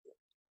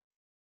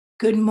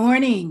Good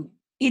morning.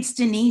 It's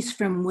Denise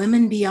from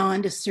Women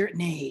Beyond a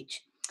Certain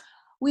Age.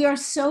 We are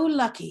so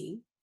lucky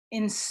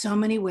in so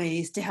many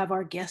ways to have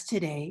our guest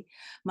today,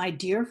 my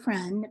dear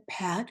friend,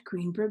 Pat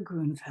Greenberg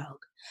Grunfeld.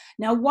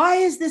 Now, why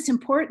is this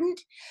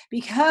important?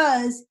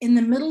 Because in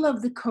the middle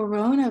of the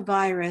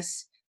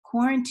coronavirus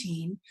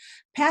quarantine,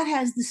 Pat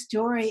has the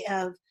story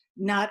of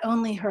not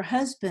only her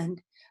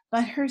husband,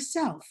 but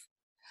herself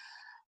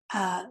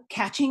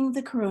catching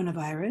the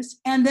coronavirus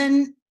and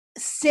then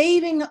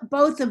saving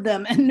both of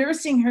them and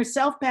nursing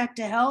herself back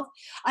to health.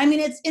 I mean,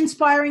 it's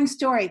inspiring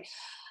story.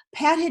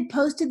 Pat had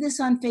posted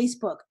this on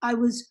Facebook. I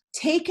was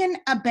taken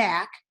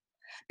aback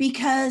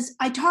because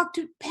I talked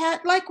to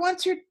Pat like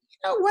once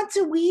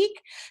a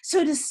week.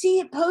 So to see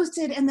it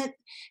posted and that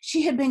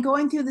she had been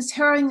going through this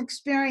harrowing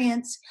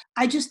experience,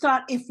 I just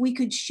thought if we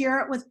could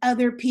share it with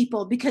other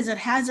people because it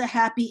has a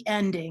happy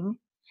ending.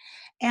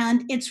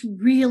 And it's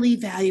really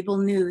valuable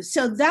news.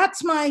 So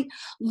that's my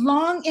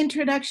long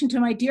introduction to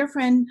my dear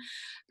friend,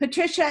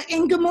 Patricia.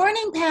 And good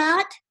morning,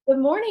 Pat. Good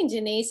morning,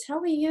 Denise. How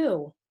are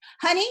you?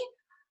 Honey,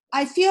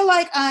 I feel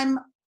like I'm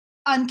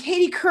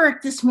Katie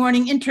Couric this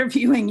morning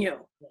interviewing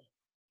you.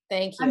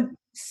 Thank you. I'm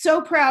so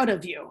proud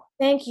of you.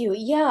 Thank you.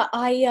 Yeah,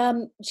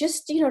 I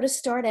just, to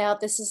start out,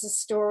 this is a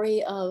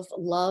story of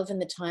love in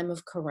the time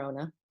of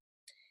Corona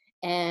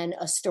and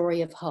a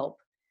story of hope.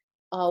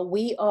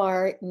 We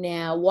are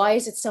now, why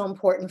is it so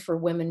important for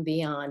Women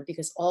Beyond?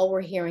 Because all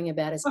we're hearing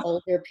about is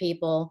older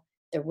people.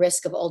 The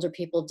risk of older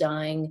people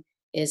dying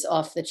is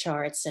off the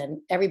charts,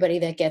 and everybody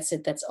that gets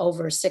it that's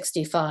over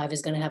 65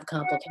 is going to have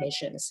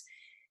complications.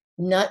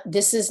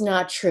 This is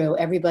not true.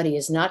 Everybody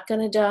is not going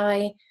to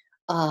die.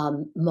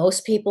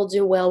 Most people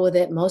do well with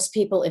it. Most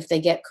people, if they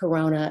get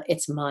corona,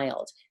 it's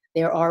mild.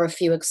 There are a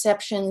few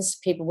exceptions,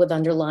 people with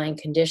underlying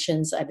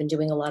conditions. I've been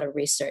doing a lot of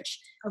research.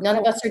 None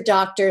of us are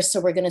doctors, so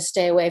we're going to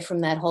stay away from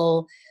that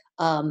whole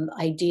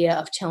idea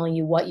of telling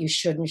you what you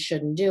should and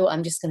shouldn't do.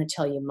 I'm just going to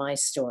tell you my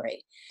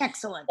story.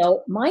 Excellent.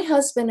 So my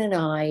husband and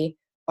I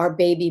are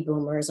baby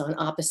boomers on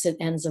opposite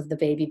ends of the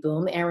baby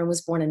boom. Aaron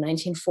was born in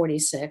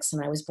 1946,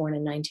 and I was born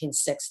in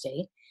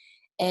 1960.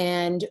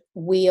 And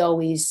we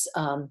always,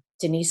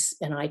 Denise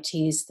and I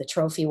tease the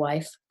trophy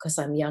wife because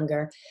I'm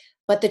younger.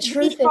 But the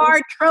truth is, we are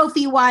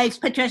trophy wives,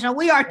 Patricia.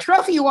 We are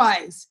trophy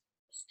wives.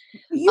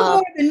 You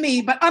more than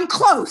me, but I'm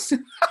close.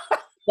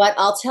 But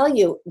I'll tell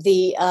you,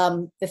 the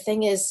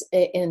thing is,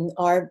 in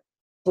our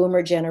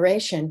boomer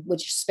generation,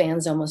 which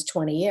spans almost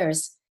 20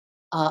 years,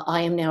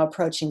 I am now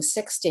approaching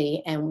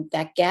 60, and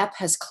that gap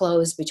has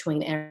closed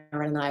between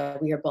Aaron and I.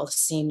 We are both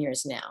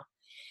seniors now.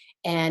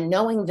 And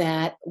knowing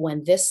that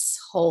when this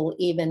whole,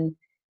 even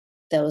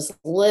those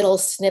little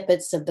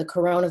snippets of the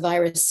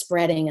coronavirus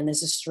spreading, and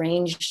there's a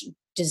strange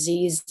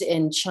disease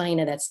in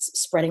China that's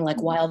spreading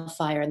like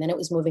wildfire, and then it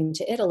was moving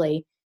to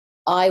Italy,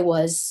 I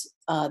was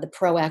the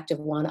proactive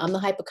one. I'm the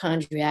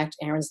hypochondriac.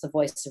 Aaron's the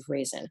voice of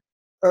reason.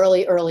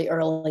 Early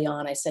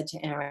on, I said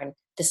to Aaron,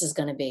 this is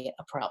going to be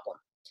a problem.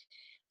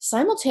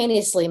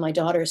 Simultaneously, my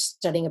daughter is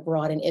studying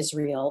abroad in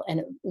Israel,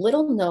 and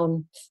little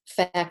known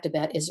fact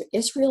about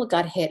Israel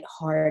got hit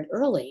hard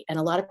early, and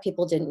a lot of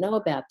people didn't know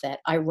about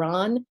that.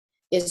 Iran,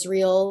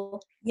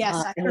 Israel,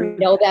 yes, I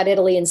know about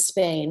Italy and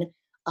Spain.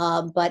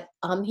 But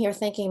I'm here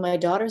thinking my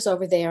daughter's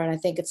over there, and I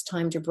think it's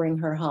time to bring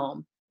her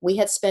home. We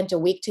had spent a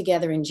week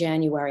together in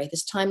January.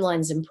 This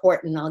timeline's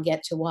important. I'll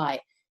get to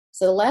why.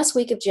 So the last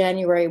week of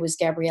January was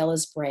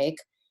Gabriella's break.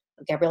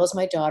 Gabriella's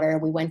my daughter.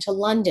 We went to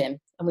London,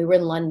 and we were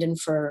in London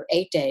for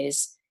 8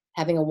 days,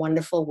 having a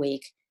wonderful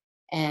week.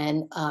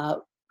 And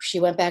she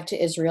went back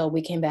to Israel.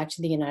 We came back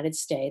to the United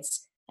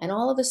States. And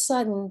all of a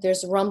sudden,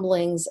 there's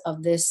rumblings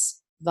of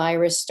this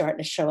virus starting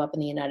to show up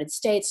in the United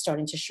States,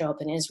 starting to show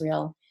up in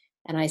Israel.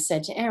 And I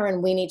said to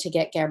Aaron, we need to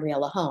get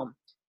Gabriella home.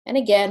 And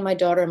again, my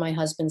daughter and my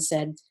husband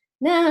said,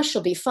 nah,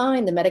 she'll be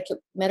fine. The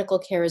medical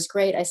care is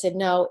great. I said,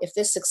 no, if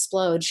this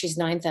explodes, she's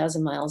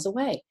 9,000 miles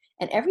away.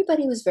 And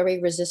everybody was very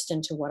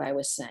resistant to what I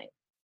was saying.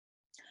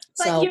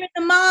 But you're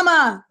the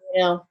mama. I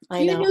know.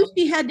 You knew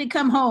she had to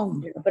come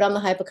home. But I'm the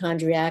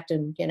hypochondriac,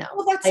 and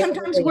Well, that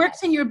sometimes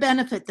works in your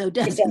benefit, though,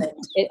 doesn't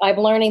it? I'm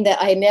learning that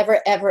I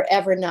never, ever,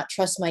 ever not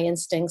trust my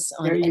instincts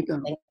on anything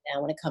go.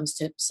 now when it comes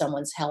to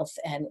someone's health.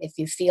 And if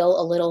you feel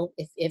a little,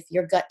 if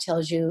your gut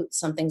tells you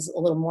something's a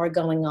little more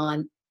going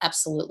on,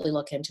 absolutely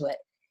look into it.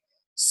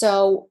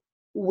 So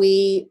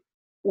we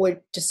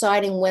were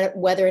deciding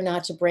whether or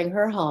not to bring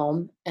her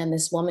home. And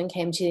this woman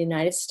came to the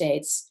United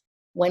States,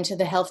 went to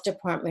the health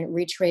department,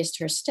 retraced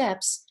her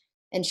steps,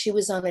 and she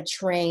was on a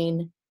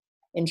train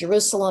in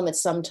Jerusalem at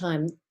some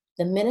time.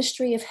 The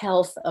Ministry of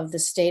Health of the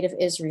State of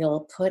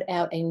Israel put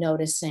out a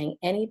notice saying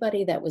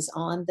anybody that was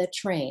on the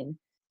train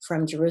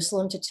from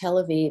Jerusalem to Tel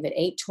Aviv at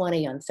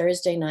 8:20 on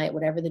Thursday night,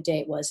 whatever the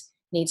date was,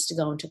 needs to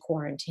go into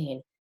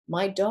quarantine.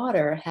 My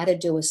daughter had to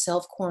do a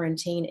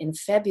self-quarantine in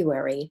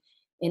February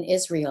in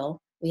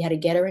Israel. We had to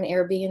get her an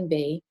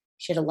Airbnb.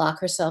 She had to lock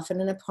herself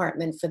in an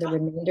apartment for the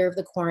remainder of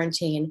the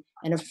quarantine,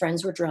 and her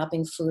friends were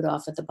dropping food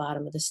off at the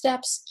bottom of the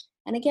steps.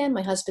 And again,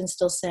 my husband's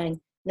still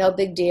saying, no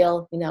big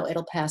deal,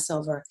 it'll pass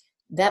over.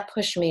 That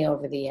pushed me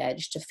over the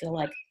edge to feel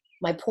like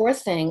My poor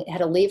thing had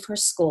to leave her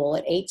school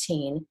at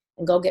 18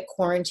 and go get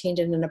quarantined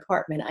in an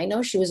apartment. I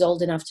know she was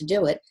old enough to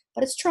do it,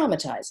 but it's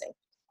traumatizing.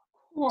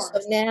 Of So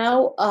course.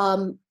 now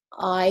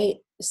I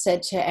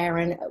said to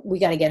Aaron, we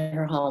got to get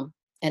her home,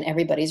 and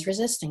everybody's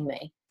resisting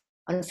me.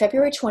 On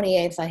February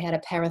 28th, I had a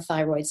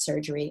parathyroid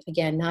surgery.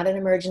 Again, not an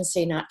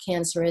emergency, not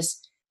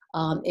cancerous.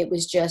 It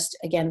was just,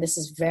 again, this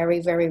is very,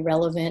 very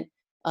relevant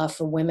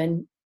for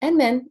women and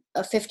men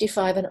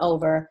 55 and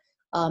over,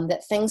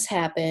 that things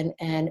happen,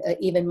 and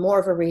even more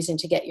of a reason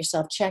to get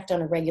yourself checked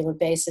on a regular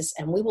basis.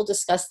 And we will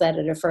discuss that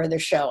at a further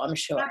show, I'm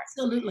sure.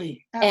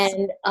 Absolutely.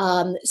 And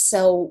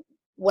so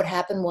what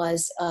happened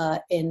was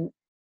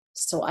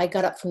so I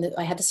got up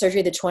I had the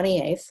surgery the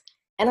 28th,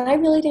 and I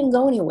really didn't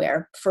go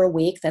anywhere for a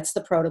week. That's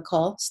the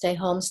protocol. Stay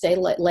home,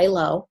 lay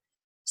low.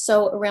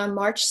 So around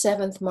March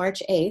 7th,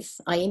 March 8th,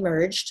 I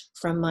emerged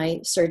from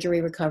my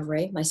surgery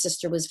recovery. My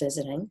sister was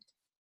visiting,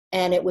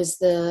 and it was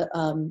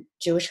the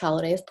Jewish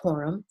holiday of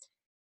Purim.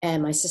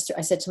 And I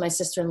said to my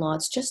sister-in-law,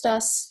 it's just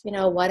us,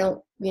 why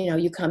don't,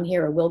 you come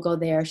here or we'll go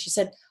there. She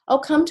said, oh,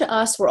 come to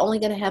us. We're only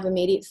going to have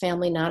immediate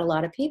family, not a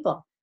lot of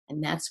people.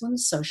 And that's when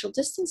social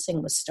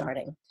distancing was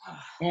starting.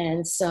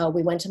 And so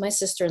we went to my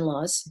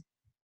sister-in-law's,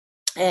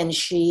 and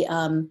she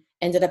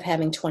ended up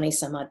having 20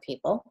 some odd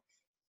people.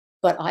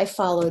 But I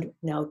followed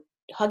no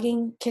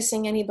hugging,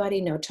 kissing anybody,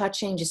 no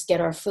touching, just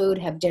get our food,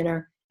 have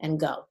dinner, and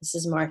go. This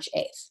is March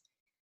 8th.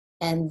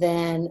 And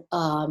then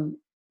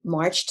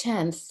March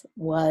 10th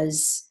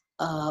was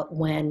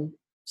when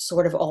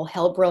sort of all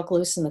hell broke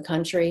loose in the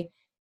country,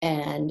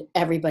 and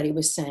everybody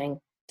was saying,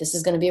 this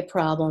is going to be a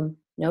problem,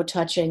 no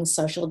touching,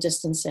 social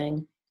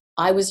distancing.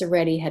 I was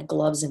already had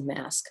gloves and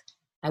mask.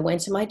 I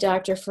went to my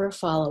doctor for a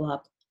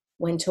follow-up,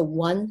 went to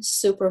one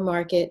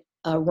supermarket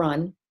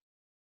run.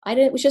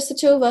 It was just the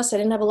two of us. I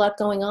didn't have a lot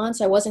going on,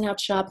 so I wasn't out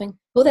shopping.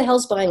 Who the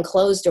hell's buying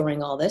clothes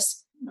during all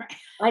this? Right.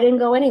 I didn't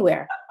go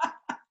anywhere.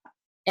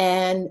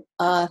 And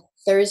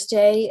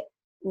Thursday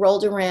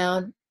rolled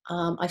around.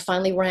 I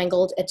finally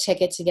wrangled a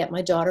ticket to get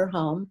my daughter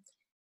home.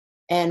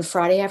 And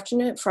Friday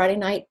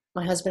night,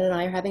 my husband and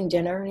I are having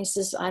dinner, and he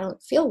says, I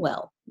don't feel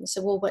well. I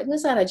said, well, what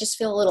is that? I just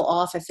feel a little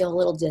off. I feel a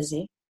little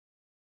dizzy.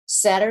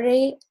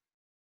 Saturday,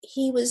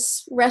 he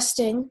was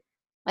resting.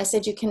 I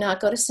said, you cannot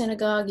go to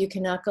synagogue. You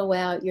cannot go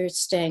out. You're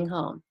staying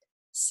home.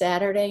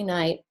 Saturday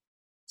night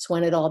is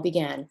when it all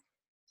began.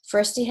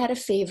 First, he had a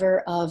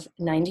fever of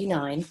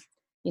 99.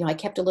 I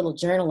kept a little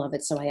journal of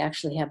it, so I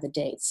actually have the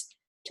dates.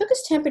 Took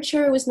his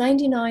temperature. It was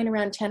 99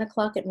 around 10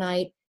 o'clock at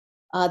night.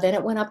 Then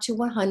it went up to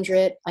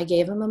 100. I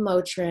gave him a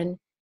Motrin.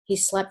 He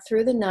slept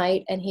through the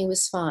night, and he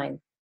was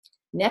fine.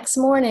 Next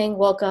morning,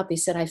 woke up. He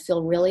said, I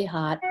feel really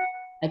hot.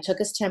 I took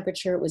his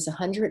temperature. It was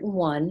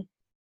 101.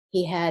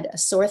 He had a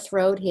sore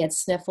throat. He had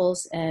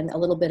sniffles and a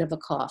little bit of a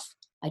cough.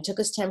 I took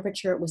his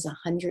temperature. It was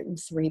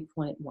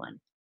 103.1.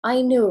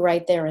 I knew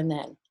right there and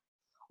then.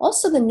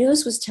 Also, the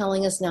news was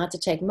telling us not to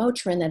take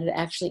Motrin, that it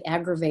actually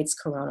aggravates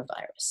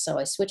coronavirus. So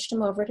I switched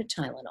him over to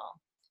Tylenol.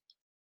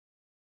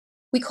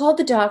 We called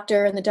the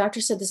doctor, and the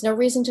doctor said, there's no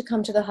reason to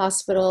come to the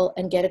hospital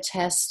and get a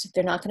test.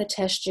 They're not going to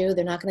test you.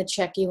 They're not going to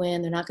check you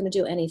in. They're not going to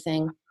do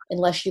anything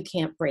unless you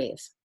can't breathe.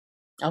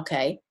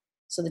 Okay.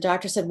 So the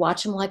doctor said,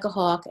 watch him like a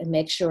hawk and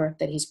make sure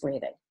that he's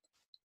breathing.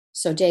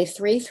 So day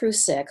 3 through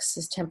 6,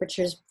 his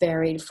temperatures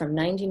varied from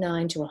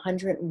 99 to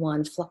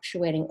 101,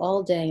 fluctuating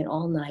all day and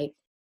all night.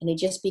 And he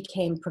just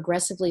became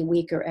progressively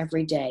weaker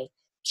every day.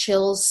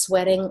 Chills,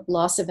 sweating,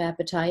 loss of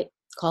appetite.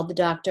 Called the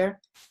doctor.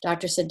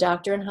 Doctor said,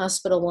 doctor and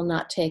hospital will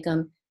not take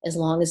him as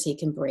long as he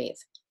can breathe.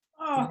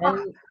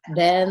 Oh.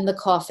 Then the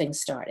coughing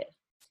started.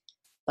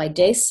 By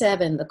day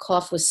 7, the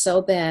cough was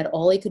so bad,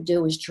 all he could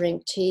do was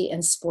drink tea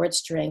and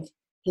sports drink.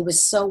 He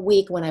was so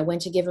weak when I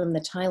went to give him the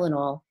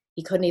Tylenol,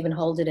 he couldn't even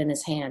hold it in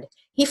his hand.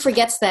 He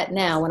forgets that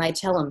now when I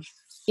tell him,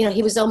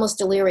 he was almost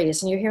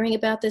delirious. And you're hearing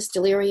about this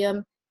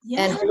delirium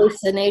and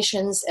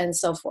hallucinations and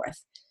so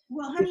forth.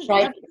 Well,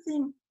 honey,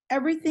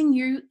 everything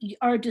you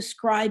are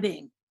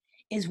describing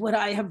is what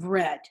I have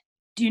read.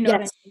 Do you know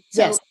what I mean?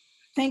 So yes.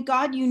 Thank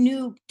God you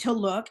knew to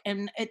look,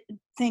 and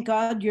thank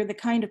God you're the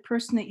kind of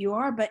person that you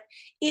are, but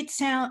it's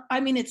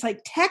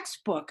like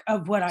textbook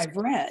of what I've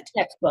read.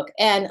 Textbook.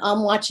 And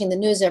I'm watching the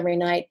news every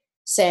night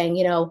saying,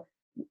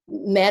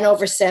 men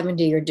over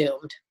 70 are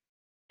doomed.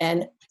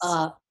 And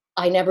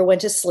I never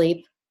went to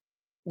sleep.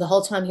 The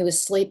whole time he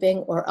was sleeping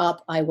or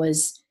up, I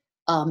was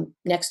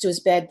next to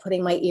his bed,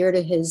 putting my ear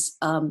to his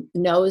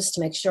nose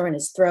to make sure, in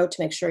his throat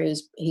to make sure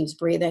he was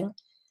breathing.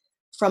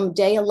 From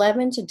day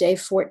 11 to day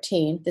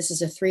 14, this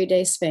is a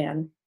 3-day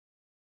span,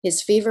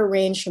 his fever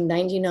ranged from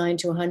 99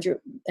 to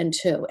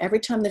 102. Every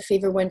time the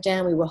fever went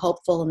down, we were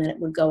hopeful, and then it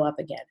would go up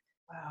again.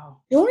 Wow.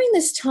 During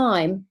this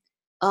time,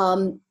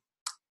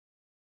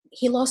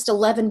 he lost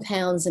 11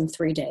 pounds in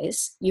 3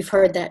 days. You've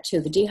heard that too.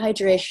 The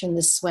dehydration,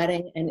 the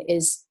sweating, and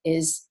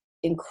is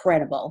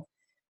incredible.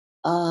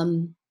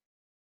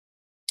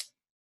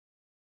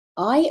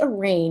 I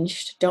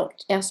arranged, don't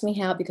ask me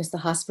how, because the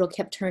hospital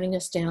kept turning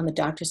us down, the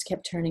doctors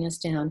kept turning us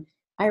down.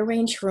 I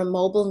arranged for a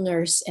mobile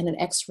nurse and an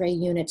x-ray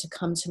unit to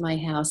come to my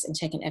house and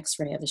take an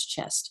x-ray of his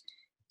chest.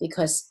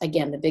 because,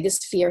 again, the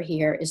biggest fear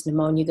here is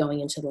pneumonia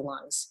going into the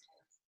lungs.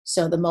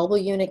 So the mobile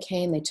unit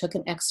came, they took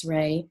an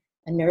x-ray,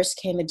 a nurse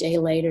came a day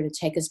later to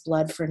take his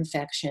blood for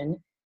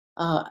infection.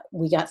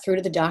 We got through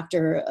to the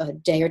doctor a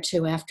day or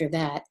two after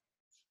that.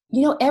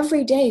 You know,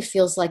 every day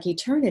feels like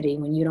eternity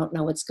when you don't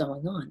know what's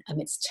going on. I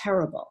mean, it's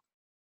terrible.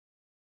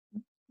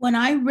 When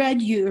I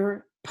read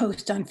your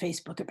post on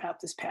Facebook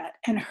about this, Pat,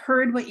 and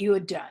heard what you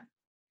had done,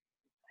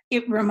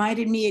 it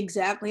reminded me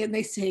exactly, and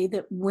they say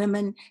that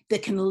women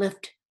that can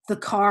lift the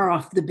car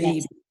off the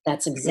baby.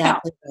 That's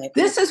exactly right.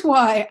 This is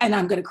why, and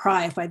I'm going to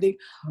cry if I think,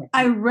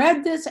 I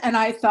read this and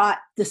I thought,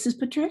 this is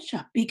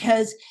Patricia,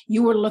 because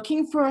you were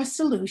looking for a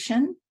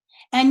solution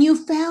and you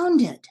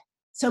found it.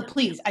 So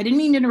please, I didn't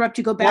mean to interrupt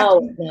you. Go back.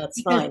 No,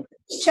 it's fine.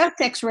 Chest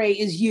x-ray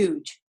is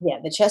huge. Yeah,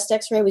 the chest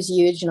x-ray was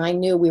huge, and I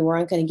knew we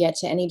weren't going to get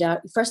to any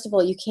doctor. First of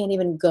all, you can't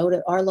even go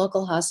to our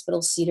local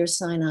hospital.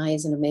 Cedars-Sinai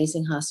is an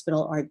amazing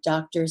hospital. Our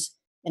doctor's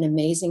an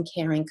amazing,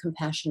 caring,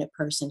 compassionate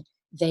person.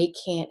 They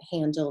can't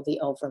handle the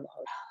overload,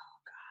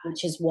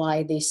 which is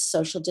why the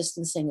social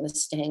distancing and the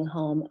staying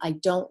home, I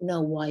don't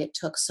know why it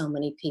took so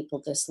many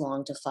people this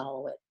long to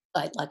follow it.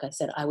 But like I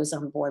said, I was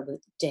on board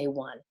with day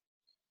one.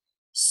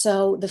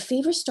 So the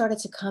fever started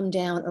to come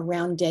down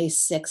around day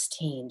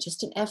 16.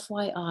 Just an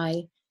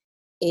FYI,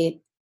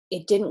 it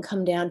didn't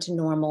come down to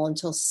normal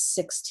until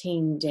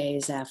 16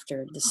 days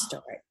after the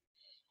start.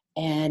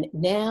 And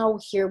now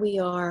here we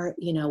are,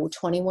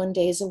 21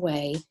 days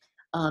away.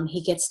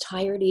 He gets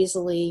tired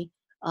easily.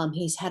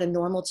 He's had a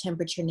normal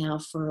temperature now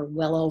for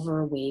well over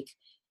a week.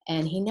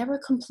 And he never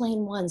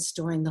complained once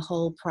during the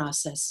whole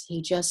process.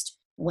 He just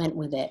went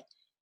with it.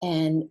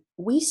 And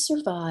we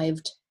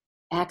survived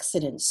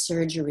accidents,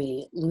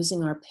 surgery,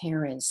 losing our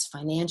parents,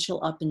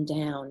 financial up and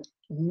down.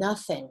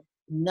 Nothing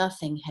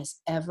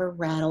has ever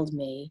rattled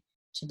me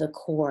to the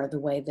core the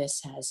way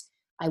this has.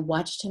 I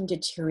watched him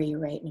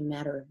deteriorate in a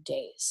matter of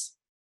days.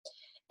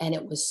 And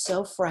it was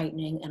so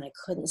frightening, and I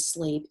couldn't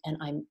sleep. And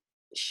I'm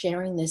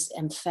sharing this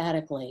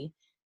emphatically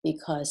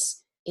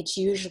because it's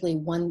usually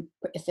one,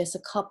 if it's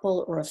a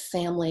couple or a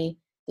family,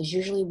 there's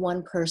usually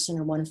one person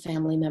or one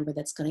family member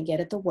that's going to get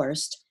it the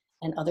worst,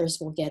 and others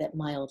will get it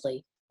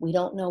mildly. We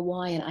don't know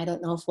why, and I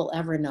don't know if we'll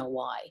ever know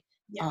why.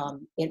 Yeah.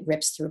 It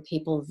rips through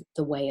people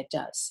the way it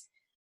does.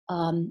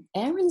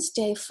 Aaron's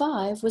day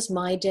 5 was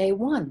my day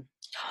 1.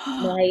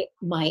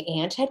 My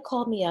aunt had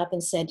called me up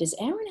and said, does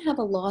Aaron have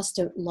a loss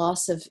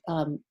of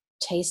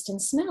taste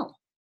and smell?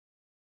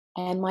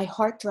 And my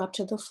heart dropped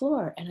to the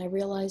floor, and I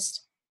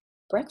realized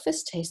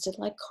breakfast tasted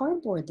like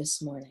cardboard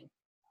this morning.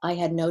 I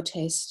had no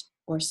taste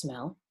or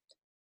smell.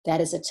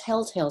 That is a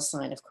telltale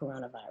sign of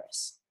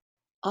coronavirus.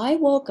 I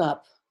woke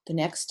up the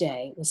next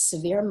day with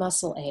severe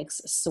muscle aches,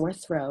 a sore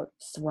throat,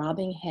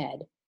 throbbing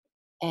head,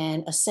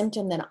 and a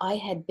symptom that I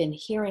had been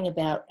hearing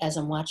about as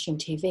I'm watching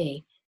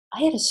TV.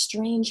 I had a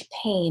strange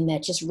pain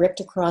that just ripped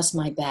across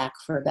my back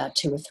for about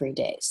 2 or 3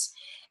 days.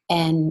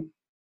 And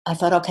I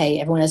thought, okay,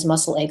 everyone has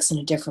muscle aches in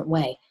a different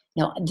way.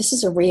 Now, this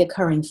is a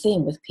reoccurring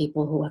theme with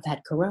people who have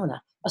had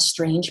corona, a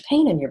strange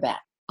pain in your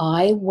back.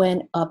 I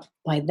went up,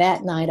 by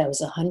that night, I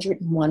was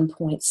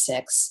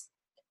 101.6.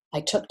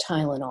 I took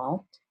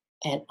Tylenol,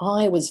 and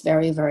I was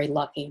very, very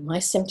lucky. My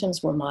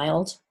symptoms were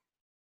mild.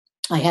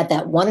 I had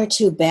that 1 or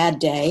 2 bad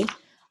day,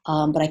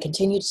 but I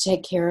continued to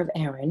take care of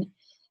Aaron.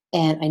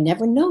 And I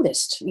never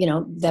noticed,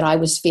 that I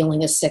was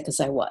feeling as sick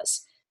as I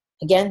was.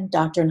 Again,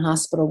 doctor and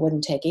hospital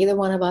wouldn't take either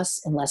one of us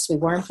unless we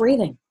weren't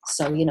breathing.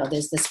 So,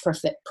 there's this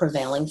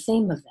prevailing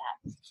theme of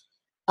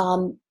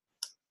that.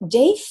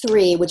 Day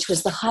 3, which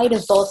was the height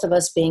of both of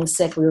us being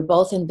sick, we were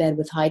both in bed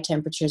with high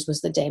temperatures,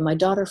 was the day my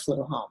daughter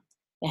flew home.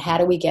 Now, how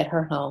do we get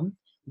her home?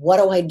 What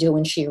do I do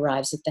when she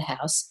arrives at the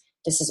house?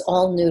 This is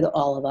all new to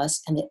all of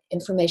us, and the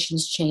information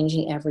is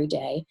changing every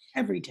day.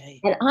 Every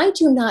day. And I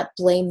do not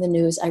blame the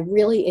news. It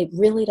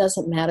really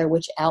doesn't matter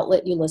which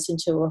outlet you listen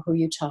to or who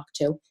you talk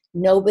to.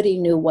 Nobody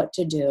knew what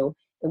to do.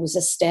 It was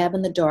a stab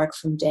in the dark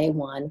from day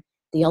one.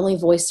 The only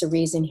voice of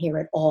reason here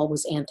at all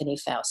was Anthony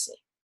Fauci,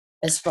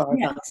 as far as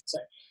I'm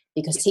concerned,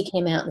 because he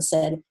came out and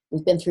said,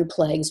 we've been through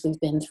plagues,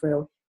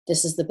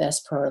 this is the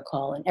best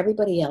protocol. And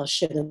everybody else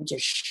should have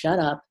just shut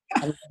up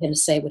and let him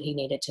say what he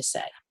needed to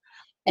say.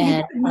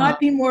 And you could not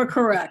be more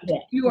correct. Yeah,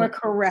 you are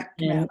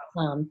correct, madam.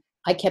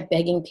 I kept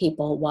begging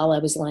people while I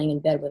was laying in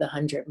bed with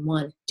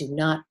 101, do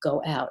not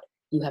go out.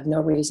 You have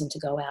no reason to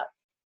go out.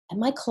 And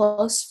my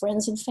close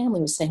friends and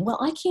family were saying, well,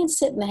 I can't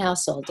sit in the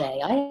house all day.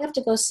 I have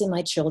to go see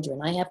my children.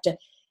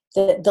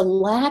 The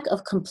lack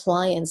of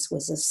compliance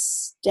was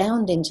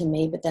astounding to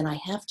me, but then I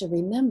have to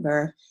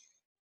remember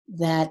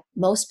that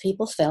most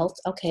people felt,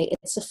 okay,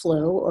 it's a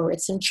flu, or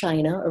it's in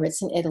China, or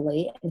it's in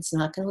Italy, and it's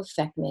not going to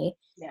affect me.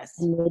 Yes.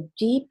 And the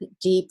deep,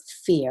 deep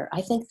fear,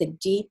 I think the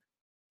deep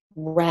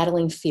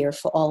rattling fear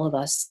for all of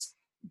us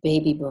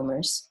baby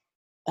boomers,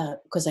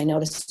 because I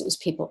noticed it was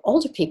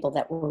older people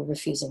that were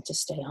refusing to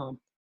stay home.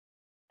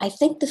 I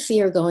think the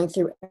fear going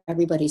through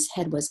everybody's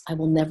head was, I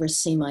will never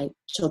see my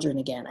children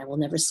again. I will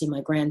never see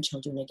my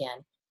grandchildren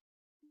again.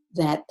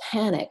 That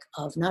panic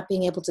of not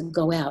being able to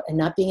go out and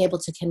not being able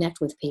to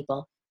connect with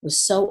people was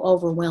so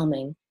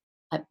overwhelming.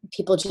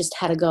 people just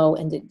had to go,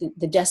 and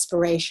the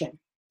desperation,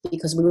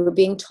 because we were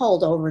being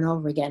told over and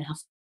over again how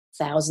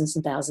thousands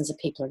and thousands of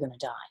people are going to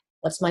die.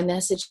 What's my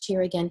message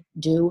here again?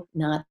 Do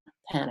not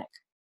panic.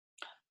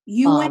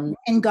 You went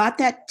and got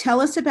that.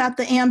 Tell us about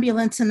the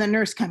ambulance and the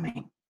nurse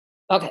coming.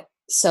 Okay.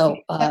 So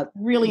that's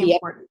really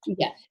important.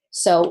 Yeah.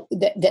 So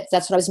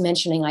that's what I was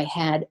mentioning. I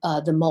had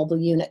the mobile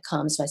unit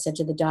come. So I said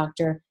to the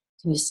doctor,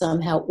 can you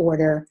somehow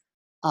order,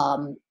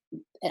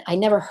 I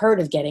never heard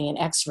of getting an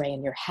x-ray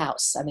in your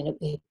house. I mean,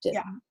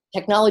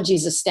 technology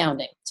is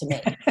astounding to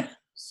me.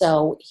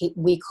 So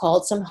we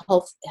called some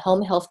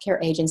home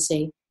healthcare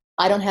agency.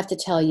 I don't have to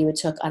tell you, it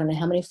took, I don't know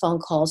how many phone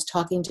calls,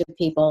 talking to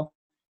people,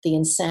 the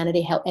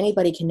insanity, how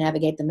anybody can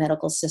navigate the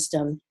medical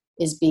system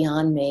is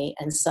beyond me.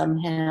 And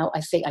somehow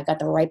I got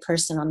the right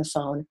person on the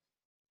phone.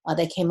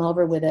 They came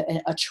over with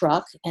a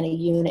truck and a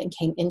unit and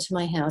came into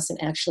my house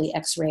and actually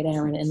x-rayed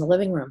Aaron in the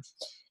living room.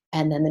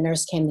 And then the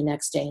nurse came the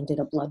next day and did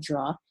a blood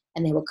draw.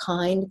 And they were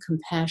kind,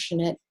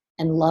 compassionate,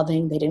 and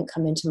loving. They didn't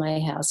come into my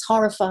house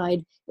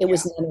horrified. It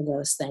was none of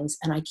those things.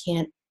 And I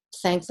can't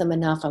thank them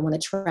enough. I want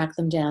to track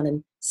them down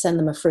and send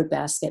them a fruit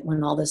basket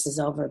when all this is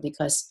over,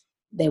 because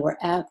they were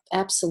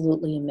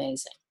absolutely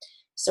amazing.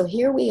 So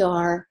here we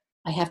are.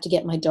 I have to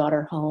get my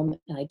daughter home,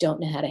 and I don't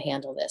know how to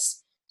handle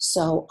this.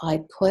 So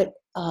I put,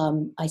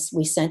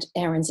 we sent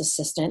Aaron's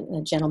assistant,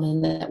 a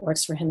gentleman that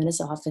works for him in his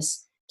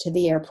office, to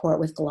the airport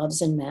with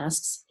gloves and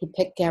masks. He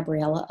picked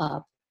Gabriella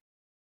up.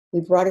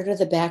 We brought her to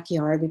the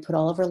backyard. We put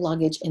all of her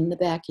luggage in the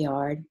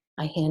backyard.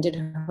 I handed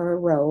her a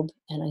robe,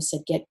 and I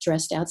said, get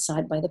dressed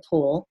outside by the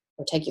pool,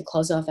 or take your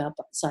clothes off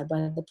outside by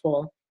the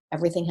pool.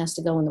 Everything has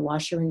to go in the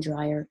washer and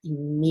dryer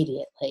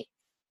immediately.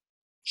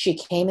 She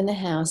came in the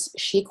house.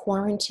 She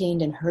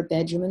quarantined in her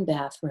bedroom and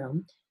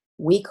bathroom.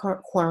 We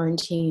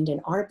quarantined in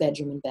our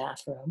bedroom and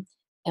bathroom.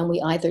 And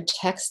we either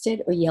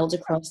texted or yelled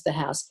across the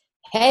house,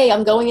 hey,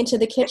 I'm going into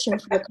the kitchen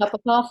for a cup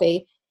of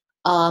coffee.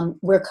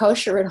 We're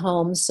kosher at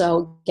home,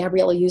 so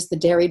Gabriella used the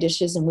dairy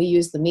dishes and we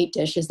used the meat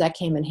dishes. That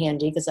came in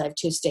handy because I have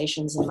 2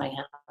 stations in my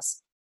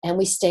house. And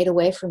we stayed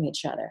away from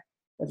each other.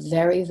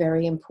 Very,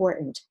 very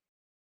important.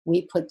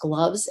 We put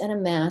gloves and a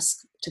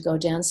mask to go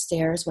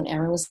downstairs. When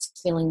Aaron was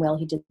feeling well,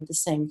 he did the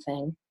same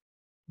thing.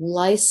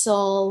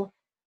 Lysol,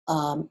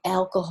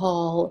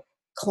 alcohol,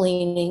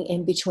 cleaning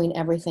in between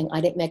everything.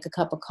 I didn't make a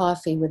cup of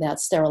coffee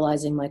without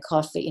sterilizing my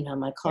coffee,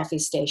 my coffee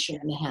station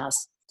in the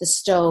house, the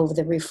stove,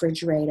 the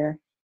refrigerator.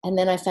 And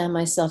then I found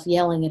myself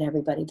yelling at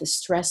everybody. The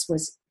stress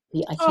was,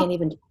 I can't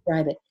even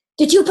describe it.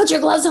 Did you put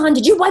your gloves on?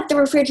 Did you wipe the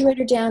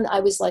refrigerator down? I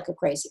was like a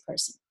crazy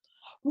person.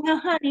 Well,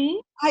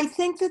 honey, I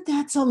think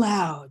that's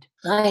allowed.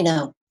 I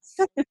know.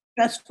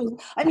 Stressful.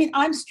 I mean,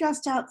 I'm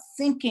stressed out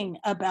thinking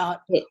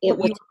about it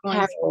was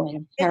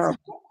harrowing. It's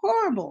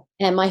horrible.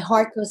 And my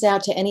heart goes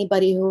out to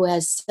anybody who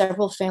has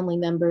several family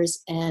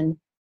members, and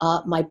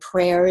my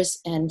prayers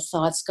and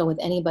thoughts go with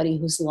anybody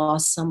who's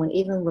lost someone,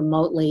 even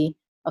remotely,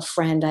 a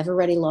friend. I've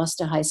already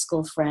lost a high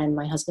school friend.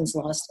 My husband's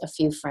lost a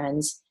few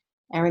friends.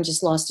 Aaron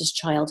just lost his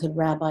childhood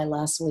rabbi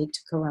last week to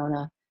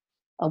corona.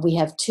 We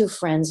have 2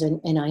 friends in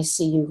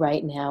ICU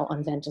right now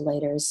on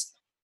ventilators,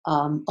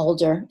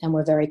 older, and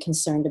we're very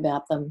concerned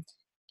about them.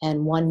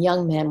 And one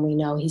young man we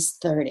know, he's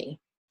 30,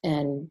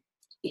 and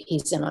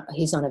he's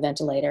on a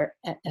ventilator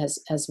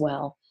as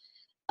well.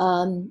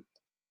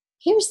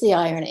 Here's the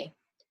irony.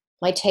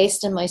 My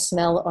taste and my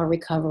smell are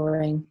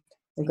recovering.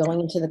 We're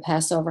going into the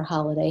Passover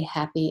holiday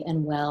happy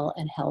and well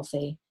and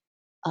healthy.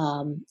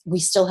 We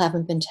still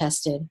haven't been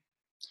tested.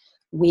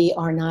 We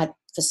are not,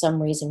 for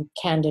some reason,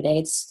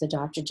 candidates. The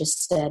doctor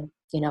just said,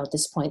 at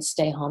this point,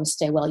 stay home,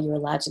 stay well. You're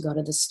allowed to go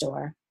to the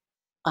store.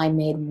 I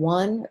made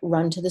one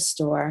run to the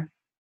store,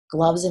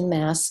 gloves and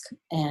mask,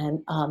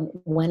 and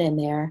went in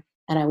there.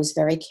 And I was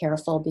very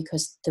careful,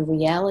 because the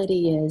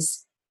reality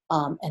is,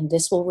 and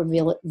this will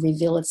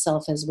reveal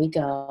itself as we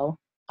go.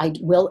 I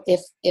will,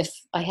 if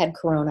I had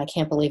corona, I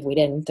can't believe we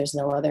didn't. There's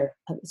no other.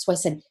 That's why I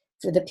said,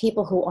 for the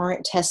people who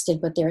aren't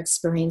tested but they're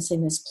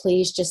experiencing this,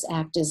 please just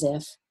act as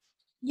if.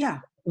 Yeah.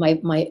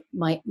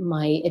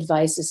 My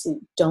advice is,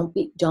 don't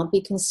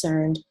be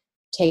concerned.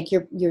 Take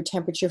your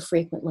temperature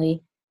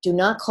frequently. Do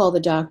not call the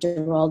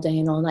doctor all day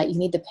and all night. You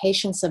need the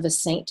patience of a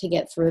saint to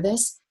get through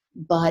this,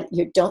 but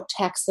don't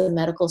tax the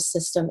medical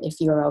system if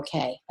you're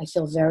okay. I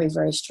feel very,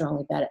 very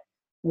strongly about it.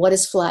 What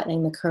is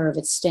flattening the curve?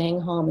 It's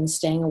staying home and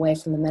staying away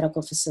from the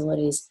medical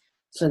facilities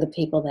for the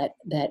people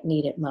that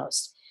need it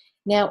most.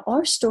 Now,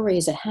 our story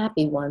is a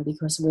happy one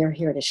because we're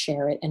here to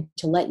share it and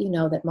to let you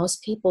know that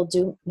most people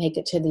do make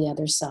it to the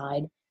other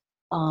side,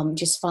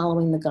 just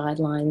following the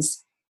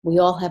guidelines. We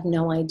all have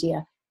no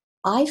idea.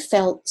 I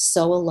felt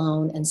so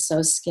alone and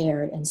so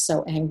scared and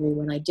so angry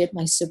when I did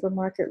my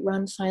supermarket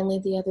run finally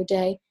the other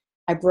day.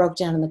 I broke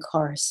down in the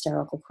car,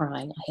 hysterical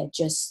crying. I had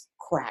just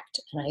cracked,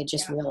 and I had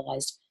just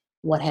realized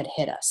what had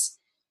hit us.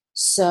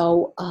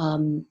 So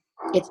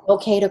it's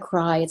okay to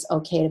cry. It's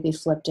okay to be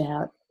flipped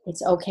out.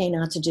 It's okay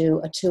not to do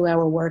a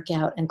 2-hour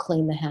workout and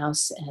clean the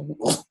house and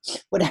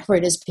whatever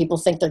it is people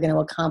think they're going to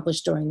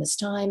accomplish during this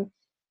time.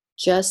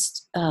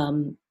 Just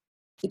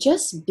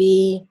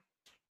be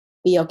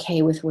be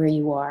okay with where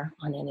you are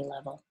on any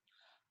level.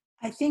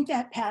 I think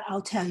that, Pat,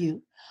 I'll tell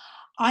you,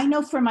 I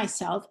know for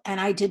myself, and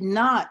I did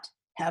not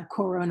have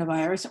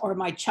coronavirus or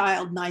my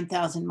child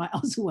 9,000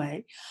 miles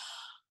away.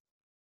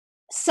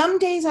 Some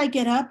days I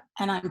get up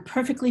and I'm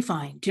perfectly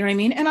fine. Do you know what I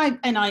mean?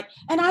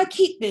 And I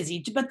keep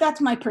busy, but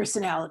that's my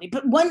personality.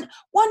 But one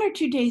or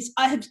 2 days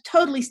I have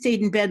totally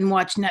stayed in bed and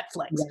watched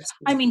Netflix. Yes.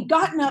 I mean,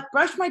 gotten up,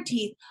 brushed my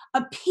teeth,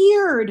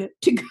 appeared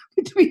to,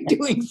 to be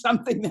doing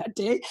something that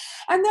day,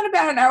 and then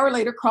about an hour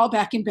later crawl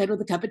back in bed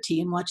with a cup of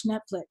tea and watch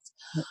Netflix.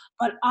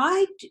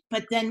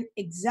 But then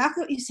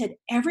exactly what you said,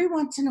 every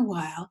once in a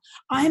while,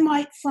 I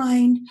might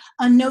find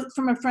a note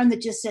from a friend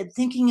that just said,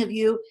 thinking of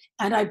you,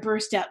 and I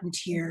burst out in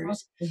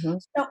tears. Mm-hmm.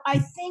 So I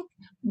think,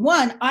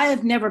 one, I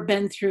have never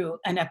been through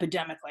an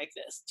epidemic like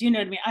this. Do you know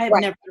what I mean? I have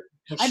Right. never,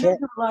 For I've been sure.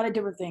 through a lot of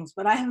different things,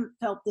 but I haven't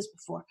felt this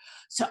before.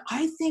 So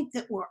I think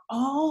that we're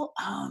all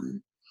uh,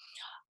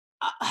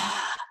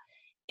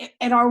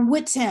 at our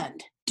wits'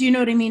 end. Do you know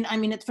what I mean? I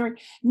mean, it's very,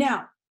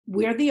 now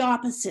we're the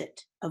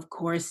opposite, of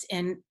course,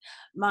 in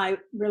my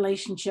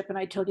relationship. And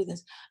I told you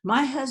this,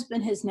 my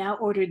husband has now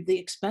ordered the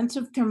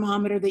expensive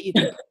thermometer that you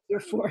can put on your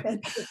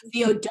forehead,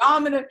 the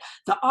odometer,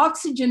 the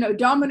oxygen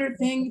odometer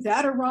thing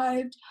that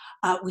arrived.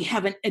 We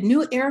have a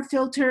new air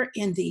filter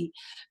in the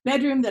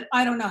bedroom that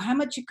I don't know how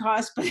much it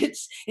costs, but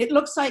it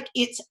looks like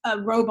it's a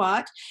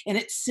robot and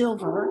it's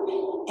silver.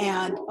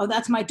 And oh,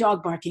 that's my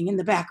dog barking in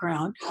the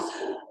background.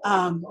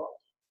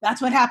 That's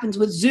what happens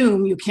with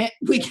Zoom. We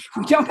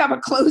don't have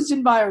a closed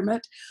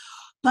environment.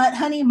 But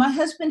honey, my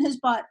husband has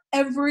bought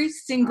every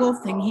single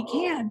thing he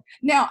can.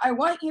 Now, I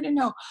want you to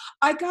know,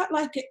 I got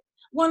like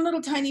one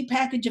little tiny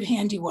package of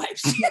handy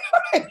wipes. You know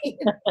what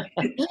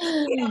I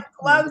mean?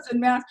 Gloves and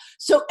masks.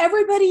 So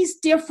everybody's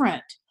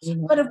different.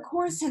 Mm-hmm. But of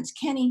course, since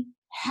Kenny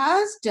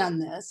has done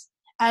this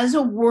as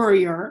a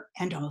warrior,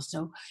 and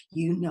also,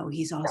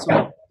 he's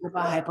also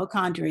a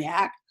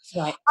hypochondriac.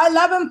 Right. I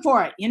love him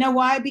for it. You know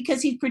why?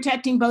 Because he's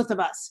protecting both of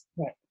us.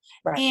 Right.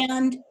 Right.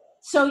 And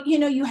so,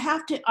 you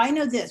have to, I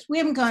know this, we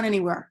haven't gone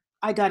anywhere.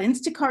 I got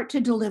Instacart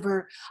to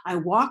deliver. I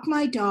walk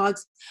my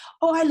dogs.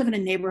 Oh, I live in a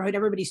neighborhood.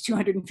 Everybody's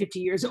 250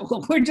 years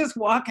old. We're just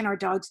walking our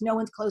dogs. No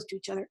one's close to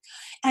each other.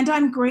 And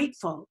I'm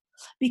grateful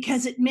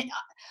because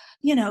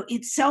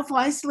it's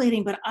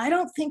self-isolating, but I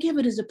don't think of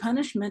it as a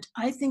punishment.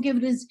 I think of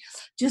it as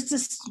just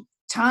a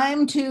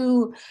time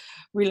to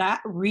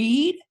relax,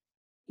 read.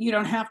 You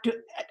don't have to,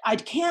 I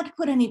can't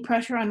put any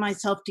pressure on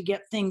myself to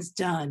get things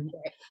done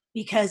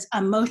because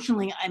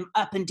emotionally I'm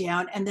up and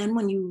down. And then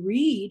when you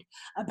read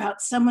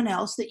about someone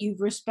else that you've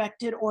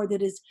respected or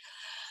that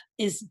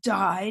is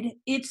died,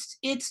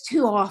 it's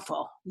too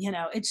awful.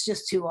 It's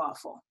just too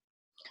awful.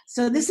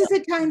 So this is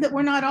a time that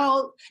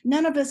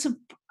none of us have,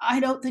 I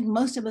don't think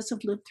most of us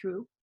have lived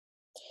through.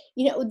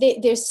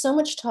 There's so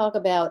much talk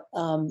about,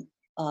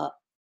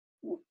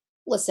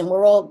 listen,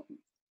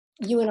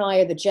 you and I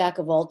are the jack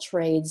of all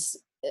trades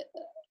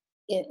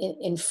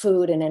in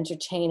food and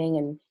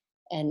entertaining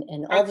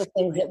and all the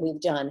things that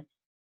we've done.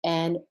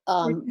 And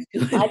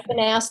I've been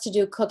asked to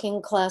do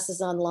cooking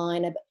classes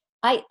online.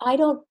 I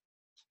don't,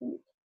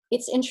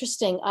 it's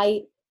interesting.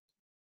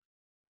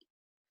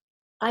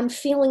 I'm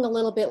feeling a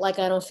little bit like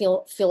I don't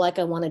feel like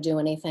I want to do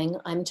anything.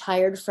 I'm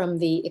tired from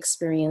the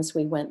experience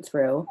we went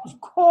through.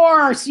 Of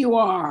course you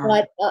are.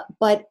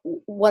 But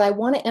what I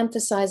want to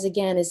emphasize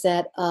again is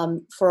that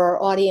for our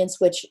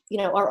audience, which,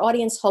 our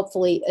audience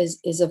hopefully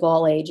is of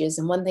all ages.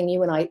 And one thing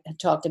you and I have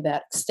talked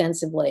about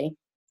extensively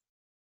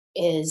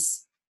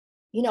is,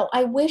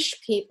 I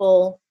wish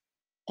people,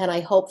 and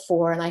I hope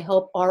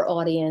our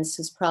audience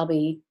is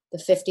probably the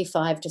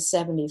 55 to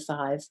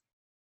 75,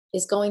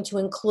 is going to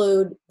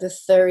include the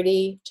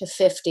 30 to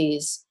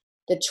 50s,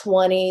 the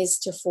 20s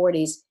to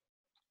 40s.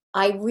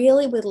 I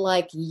really would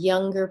like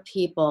younger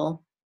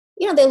people.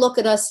 They look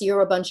at us, you're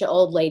a bunch of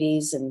old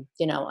ladies, and,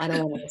 I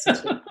don't want to listen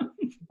to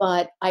you.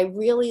 But I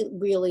really,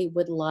 really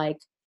would like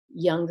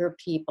younger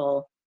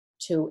people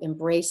to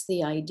embrace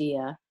the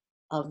idea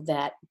of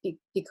that,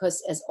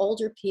 because as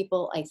older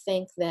people, I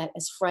think that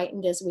as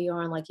frightened as we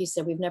are, and like you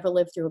said, we've never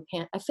lived through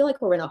I feel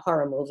like we're in a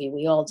horror movie.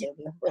 We all do.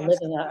 We're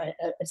living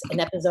an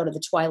episode of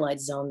the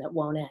Twilight Zone that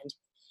won't end.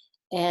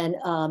 And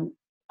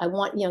I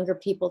want younger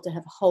people to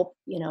have hope,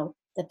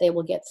 that they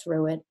will get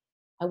through it.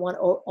 I want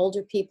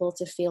older people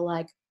to feel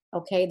like,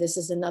 okay, this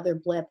is another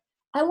blip.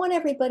 I want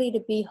everybody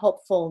to be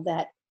hopeful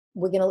that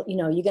we're going to,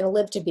 you're going to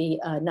live to be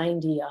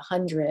 90,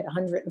 100,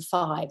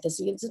 105. This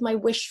is my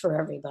wish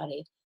for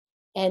everybody.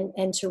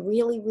 And to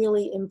really,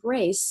 really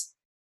embrace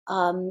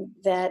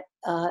that,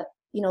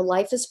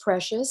 life is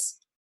precious,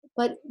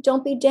 but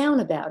don't be down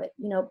about it.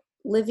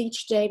 Live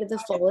each day to the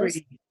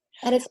fullest.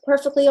 And it's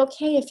perfectly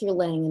okay if you're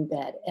laying in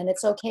bed. And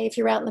it's okay if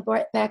you're out in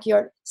the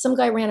backyard. Some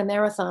guy ran a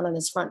marathon on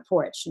his front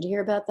porch. Did you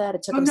hear about that?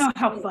 It took him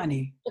how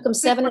funny. Took him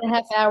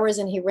 7.5 hours,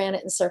 and he ran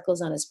it in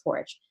circles on his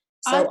porch.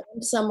 So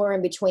I'm somewhere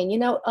in between.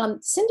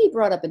 Cindy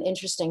brought up an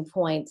interesting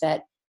point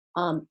that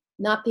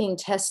not being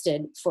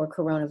tested for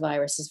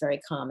coronavirus is very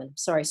common.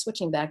 Sorry,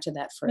 switching back to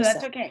that for a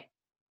second. That's okay.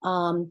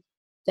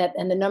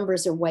 and the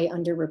numbers are way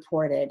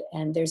underreported.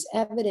 And there's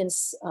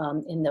evidence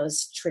in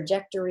those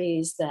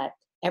trajectories that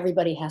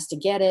everybody has to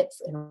get it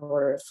in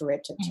order for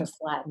it to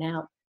flatten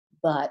out.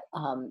 But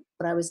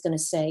what I was going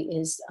to say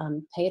is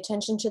pay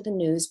attention to the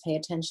news, pay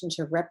attention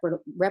to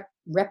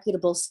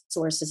reputable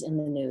sources in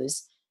the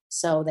news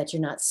so that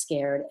you're not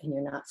scared and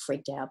you're not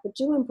freaked out. But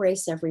do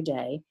embrace every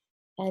day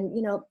and,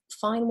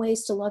 find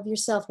ways to love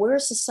yourself. We're a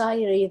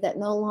society that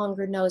no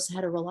longer knows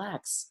how to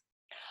relax.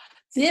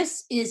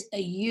 This is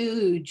a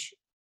huge,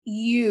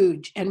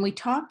 and we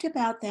talked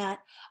about that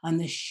on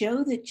the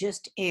show that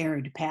just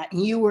aired, Pat,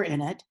 and you were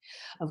in it,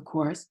 of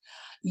course.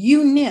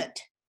 You knit.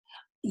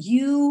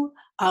 You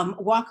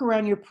walk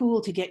around your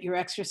pool to get your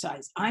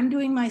exercise. I'm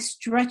doing my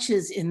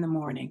stretches in the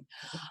morning.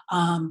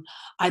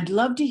 I'd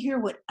love to hear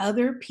what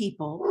other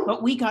people,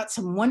 but we got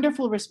some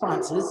wonderful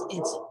responses.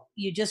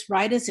 You just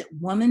write us at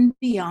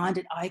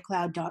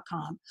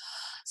womanbeyond@icloud.com.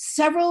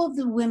 Several of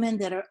the women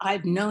that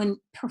I've known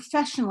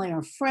professionally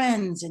are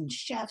friends and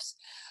chefs.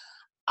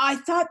 I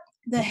thought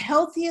the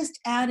healthiest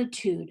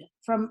attitude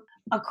from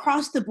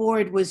across the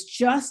board was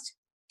just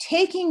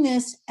taking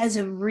this as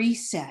a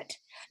reset.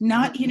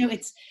 Not,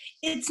 it's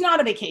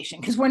not a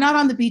vacation because we're not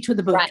on the beach with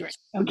a boat Right. drink.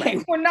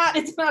 Okay,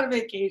 it's not a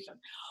vacation.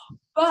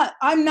 But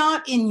I'm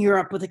not in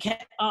Europe with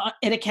at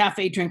a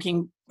cafe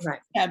drinking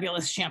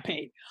fabulous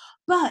champagne.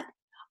 But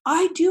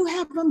I do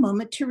have a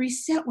moment to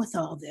reset with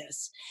all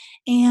this,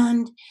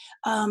 and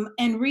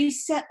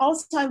reset.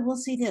 Also, I will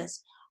say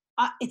this: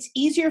 it's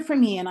easier for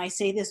me, and I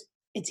say this.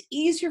 It's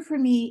easier for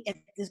me at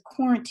this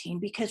quarantine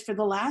because for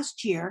the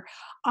last year,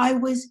 I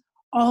was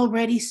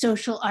already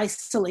social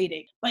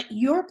isolating. But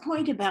your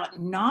point about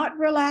not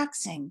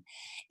relaxing,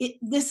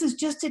 this is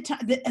just a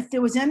time that if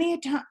there was any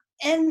time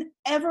and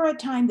ever a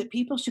time that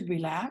people should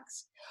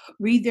relax,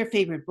 read their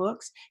favorite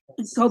books,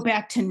 go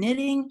back to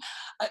knitting,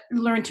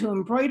 learn to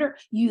embroider,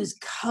 use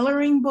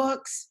coloring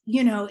books.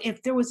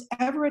 If there was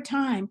ever a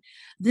time,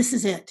 this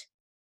is it.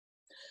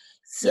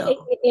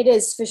 So it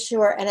is for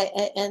sure.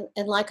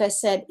 And like I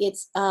said,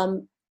 it's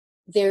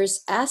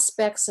there's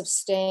aspects of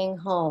staying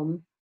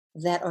home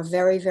that are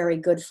very, very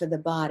good for the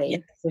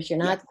body because you're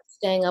not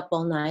staying up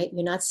all night.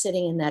 You're not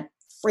sitting in that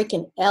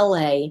freaking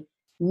LA,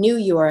 New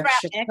York,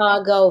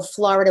 Chicago,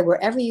 Florida,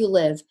 wherever you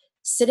live,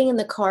 sitting in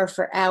the car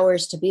for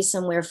hours to be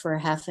somewhere for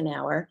a half an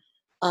hour.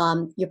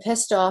 You're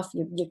pissed off.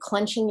 You're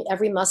clenching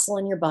every muscle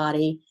in your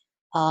body.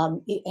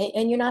 And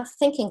you're not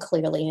thinking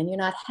clearly and you're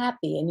not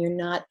happy and you're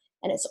not.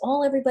 And it's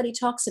all everybody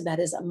talks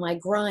about is my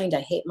grind. I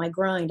hate my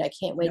grind. I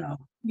can't wait. No,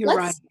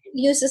 Let's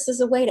use this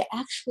as a way to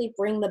actually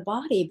bring the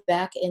body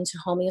back into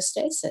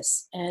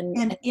homeostasis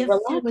and if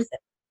relax it.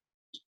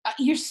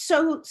 You're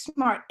so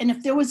smart. And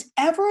if there was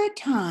ever a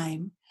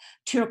time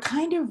to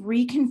kind of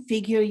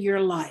reconfigure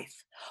your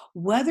life,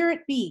 whether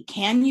it be,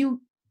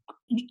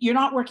 you're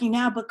not working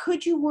now, but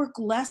could you work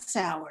less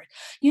hours?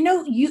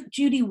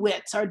 Judy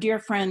Witz, our dear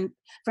friend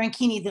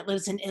Franchini that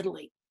lives in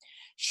Italy,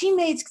 she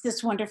made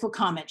this wonderful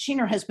comment. She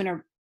and her husband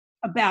are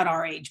about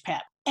our age,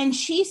 Pat. And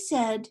she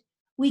said,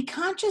 we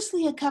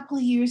consciously a couple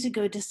of years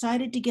ago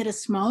decided to get a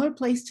smaller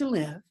place to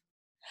live,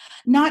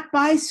 not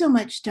buy so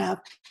much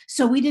stuff,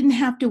 so we didn't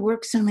have to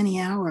work so many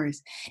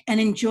hours and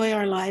enjoy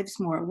our lives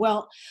more.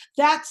 Well,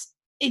 that's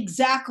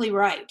exactly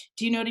right.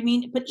 Do you know what I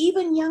mean? But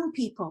even young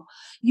people,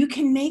 you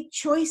can make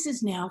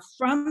choices now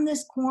from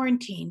this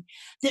quarantine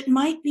that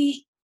might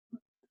be,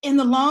 in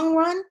the long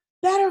run,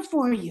 better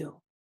for you.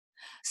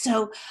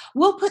 So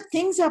we'll put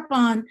things up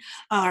on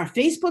our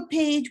Facebook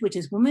page, which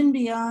is Women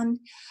Beyond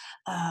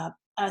a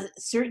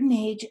Certain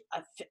Age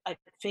at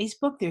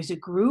Facebook. There's a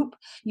group.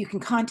 You can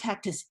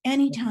contact us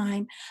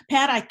anytime.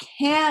 Pat, I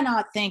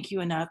cannot thank you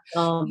enough.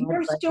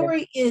 Your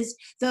story is,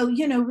 though,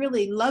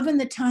 really loving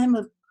the time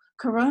of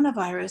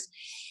coronavirus.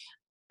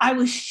 I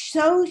was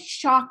so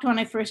shocked when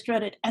I first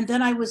read it. And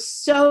then I was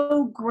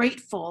so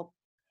grateful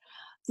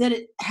that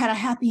it had a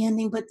happy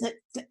ending, but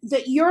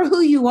that you're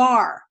who you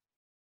are.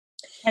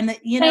 And that,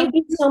 thank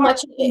you so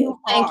much.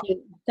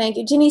 Thank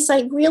you, Denise.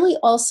 I really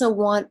also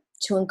want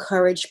to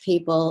encourage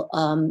people,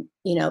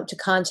 to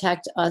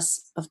contact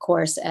us, of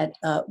course, at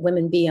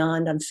Women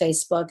Beyond on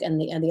Facebook and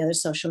the other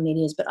social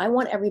medias. But I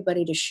want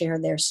everybody to share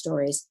their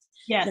stories.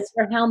 Yes.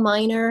 No matter how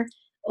minor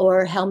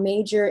or how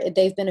major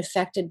they've been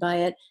affected by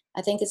it.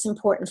 I think it's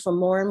important for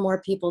more and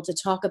more people to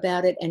talk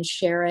about it and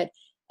share it.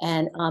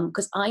 And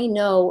because I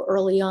know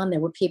early on there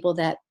were people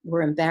that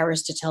were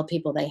embarrassed to tell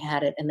people they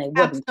had it and they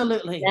wouldn't.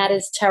 Absolutely. That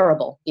is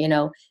terrible.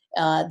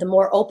 The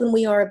more open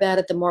we are about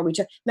it, the more we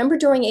remember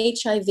during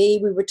HIV,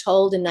 we were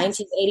told in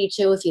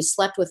 1982, if you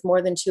slept with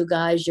more than two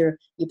guys, you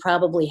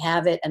probably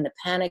have it. And the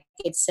panic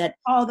it set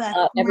all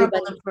that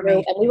everybody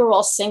through. And we were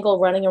all single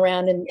running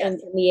around in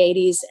the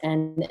 80s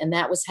and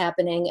that was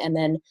happening. And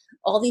then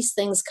all these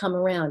things come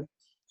around.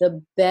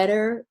 The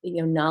better,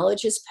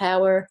 knowledge is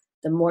power.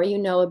 The more you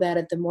know about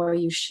it, the more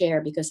you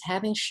share. Because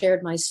having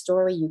shared my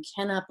story, you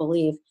cannot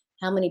believe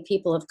how many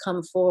people have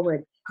come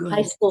forward. Good.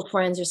 High school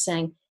friends are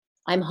saying,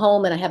 I'm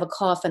home and I have a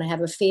cough and I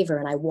have a fever,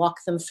 and I walk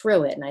them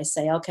through it. And I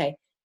say, okay,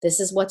 this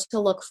is what to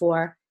look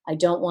for. I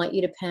don't want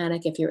you to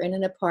panic. If you're in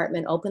an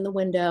apartment, open the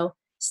window,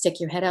 stick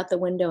your head out the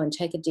window and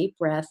take a deep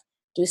breath,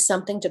 do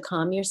something to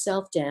calm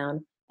yourself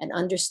down and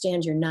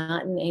understand you're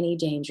not in any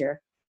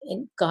danger.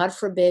 And God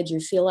forbid you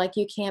feel like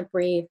you can't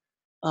breathe.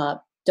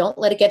 Don't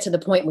let it get to the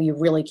point where you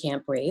really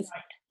can't breathe.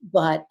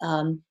 But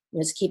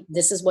just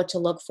this is what to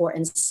look for.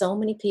 And so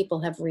many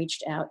people have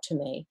reached out to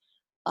me.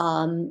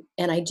 And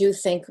I do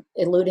think,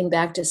 alluding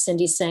back to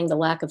Cindy saying the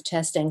lack of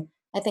testing,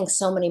 I think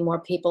so many more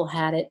people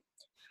had it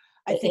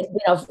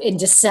in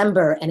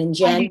December and in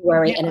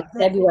January and in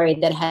February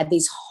that had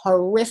these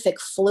horrific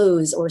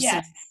flus or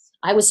something.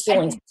 I was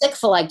feeling sick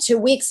for like 2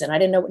 weeks and I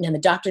didn't know, and the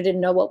doctor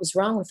didn't know what was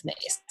wrong with me.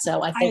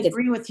 So I think I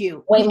agree with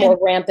you. Way more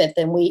rampant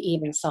than we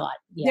even thought.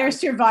 Yeah. They're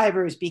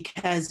survivors,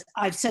 because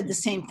I've said the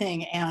same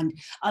thing. And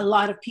a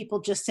lot of people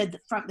just said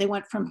they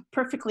went from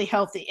perfectly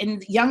healthy,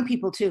 and young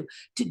people too,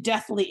 to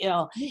deathly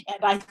ill.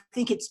 And I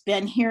think it's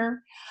been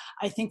here.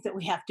 I think that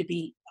we have to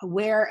be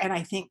aware, and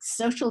I think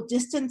social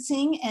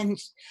distancing and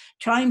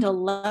trying to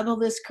level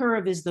this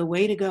curve is the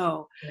way to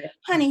go. Yeah.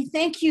 Honey,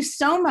 thank you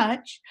so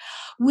much.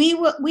 We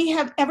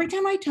have, every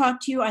time I talk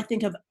to you, I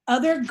think of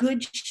other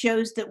good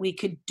shows that we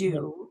could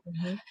do.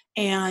 Mm-hmm.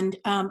 And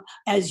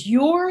as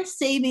you're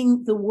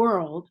saving the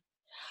world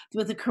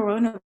with the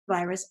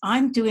coronavirus,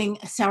 I'm doing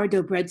a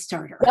sourdough bread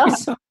starter. Oh.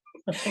 So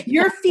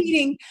you're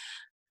feeding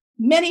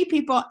many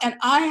people, and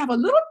I have a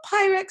little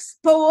Pyrex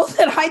bowl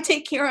that I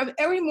take care of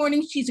every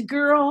morning. She's a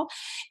girl.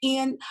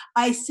 And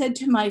I said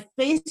to my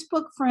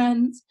Facebook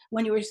friends,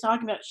 when you were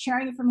talking about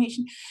sharing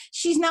information,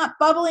 she's not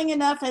bubbling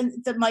enough. And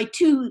my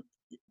two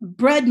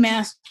bread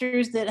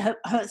masters that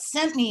have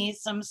sent me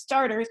some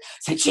starters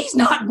said she's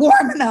not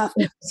warm enough.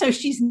 So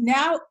she's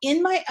now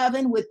in my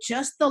oven with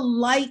just the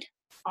light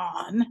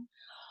on.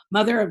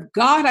 Mother of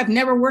God, I've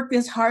never worked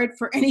this hard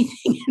for anything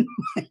in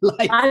my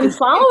life. I'm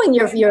following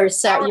your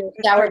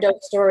sourdough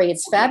story.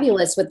 It's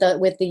fabulous with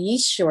the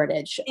yeast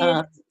shortage.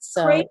 It's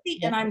crazy,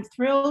 and I'm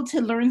thrilled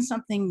to learn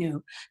something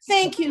new.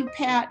 Thank you,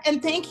 Pat,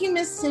 and thank you,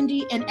 Miss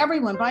Cindy, and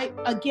everyone. We're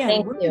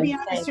going to be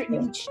on a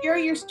certain. Share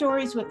your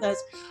stories with us.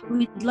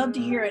 We'd love to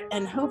hear it,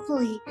 and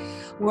hopefully,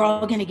 we're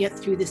all going to get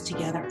through this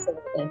together.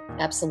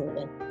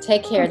 Absolutely.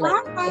 Take care.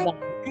 Bye.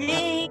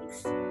 Thanks.